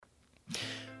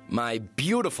My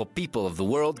beautiful people of the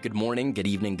world, good morning, good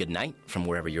evening, good night from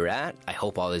wherever you're at. I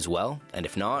hope all is well, and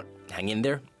if not, hang in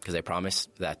there, because I promise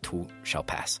that too shall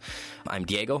pass. I'm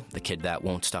Diego, the kid that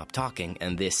won't stop talking,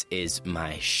 and this is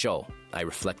my show. I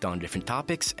reflect on different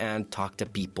topics and talk to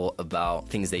people about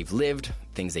things they've lived,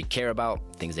 things they care about,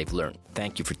 things they've learned.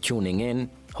 Thank you for tuning in.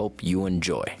 Hope you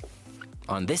enjoy.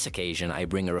 On this occasion, I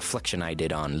bring a reflection I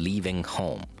did on leaving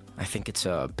home. I think it's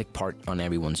a big part on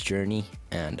everyone's journey,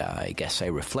 and I guess I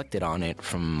reflected on it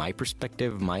from my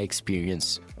perspective, my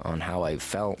experience on how I've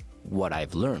felt, what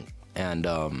I've learned, and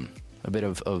a bit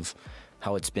of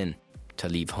how it's been to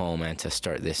leave home and to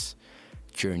start this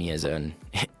journey as an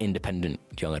independent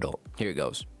young adult. Here it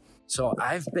goes. So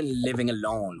I've been living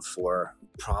alone for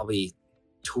probably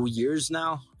 2 years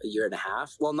now, a year and a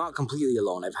half. Well, not completely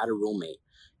alone. I've had a roommate,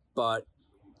 but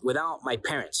without my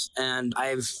parents. And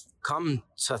I've come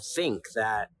to think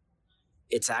that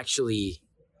it's actually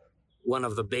one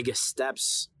of the biggest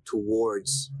steps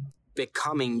towards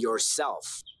becoming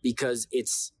yourself, because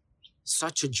it's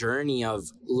such a journey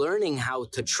of learning how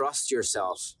to trust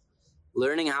yourself,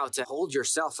 learning how to hold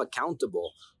yourself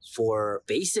accountable for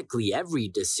basically every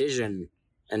decision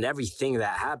and everything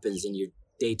that happens in your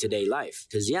day-to-day life.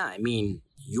 Because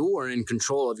you are in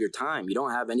control of your time. You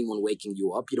don't have anyone waking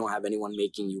you up. You don't have anyone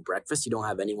making you breakfast. You don't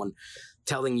have anyone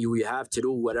telling you have to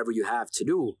do whatever you have to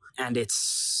do. And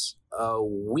it's a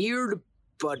weird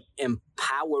but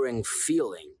empowering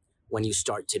feeling when you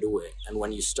start to do it, and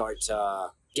when you start to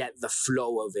get the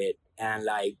flow of it, and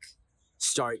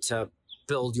start to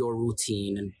build your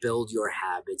routine and build your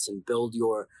habits and build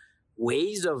your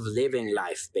ways of living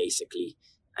life, basically.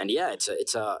 And yeah,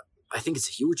 I think it's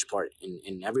a huge part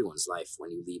in everyone's life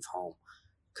when you leave home,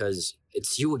 because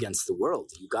it's you against the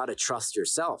world. You got to trust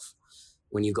yourself.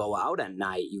 When you go out at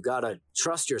night, you got to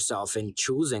trust yourself in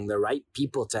choosing the right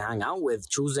people to hang out with,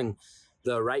 choosing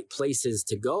the right places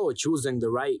to go, choosing the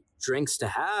right drinks to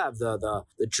have, the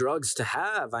drugs to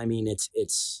have. I mean,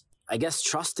 it's I guess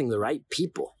trusting the right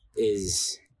people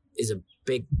is a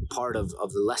big part of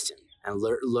the lesson, and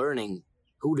learning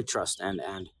who to trust and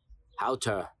how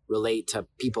to relate to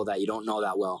people that you don't know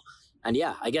that well. And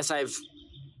yeah, I guess I've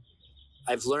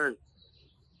learned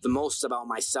the most about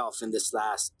myself in this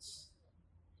last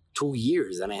 2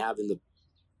 years than I have in the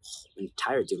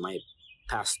entirety of my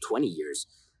past 20 years.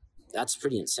 That's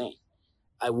pretty insane.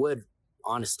 I would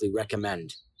honestly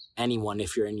recommend anyone,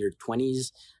 if you're in your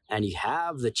 20s and you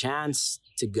have the chance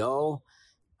to go,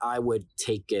 I would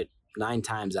take it 9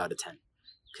 times out of 10,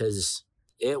 because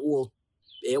it will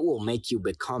make you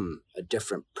become a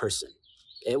different person.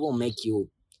 It will make you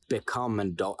become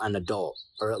an adult,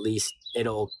 or at least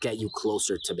it'll get you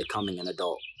closer to becoming an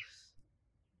adult.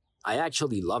 I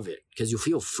actually love it because you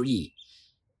feel free.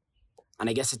 And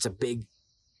I guess it's a big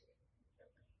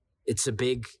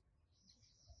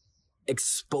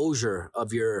exposure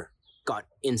of your gut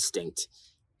instinct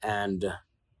and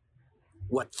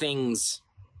what things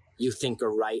you think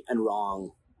are right and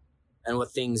wrong, and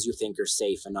what things you think are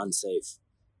safe and unsafe.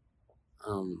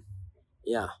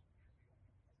 Yeah.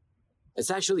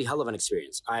 It's actually a hell of an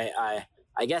experience. I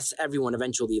guess everyone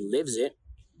eventually lives it,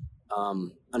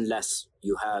 unless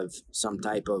you have some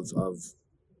type of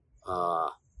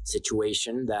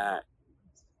situation that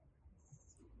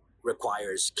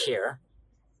requires care.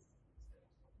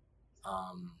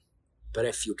 But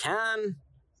if you can,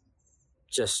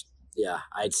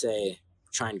 I'd say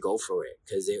try and go for it,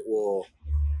 because it will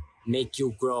make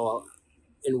you grow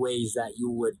in ways that you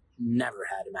would never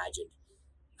had imagined.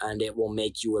 And it will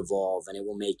make you evolve, and it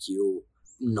will make you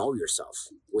know yourself,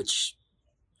 which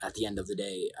at the end of the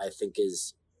day, I think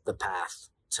is the path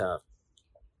to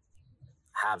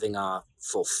having a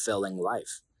fulfilling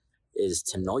life, is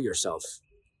to know yourself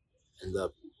in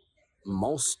the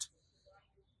most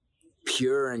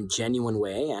pure and genuine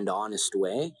way and honest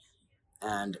way,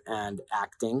 and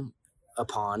acting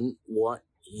upon what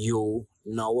you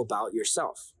know about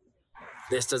yourself.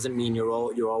 This doesn't mean you're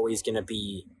always going to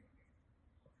be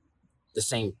the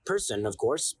same person, of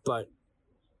course, but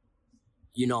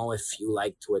if you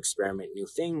like to experiment new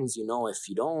things, if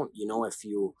you don't, if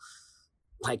you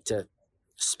like to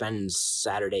spend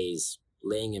Saturdays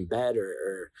laying in bed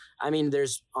or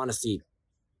there's honestly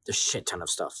a shit ton of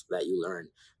stuff that you learn.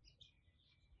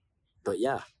 But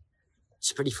yeah,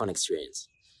 it's a pretty fun experience.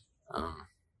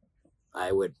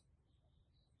 I would,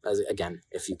 again,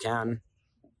 if you can,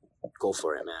 go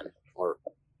for it, man, or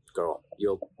girl.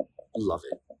 You'll love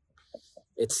it.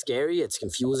 It's scary. It's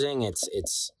confusing.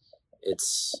 It's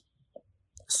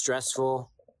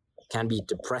stressful. Can be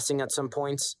depressing at some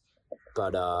points,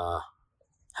 but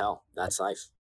hell, that's life.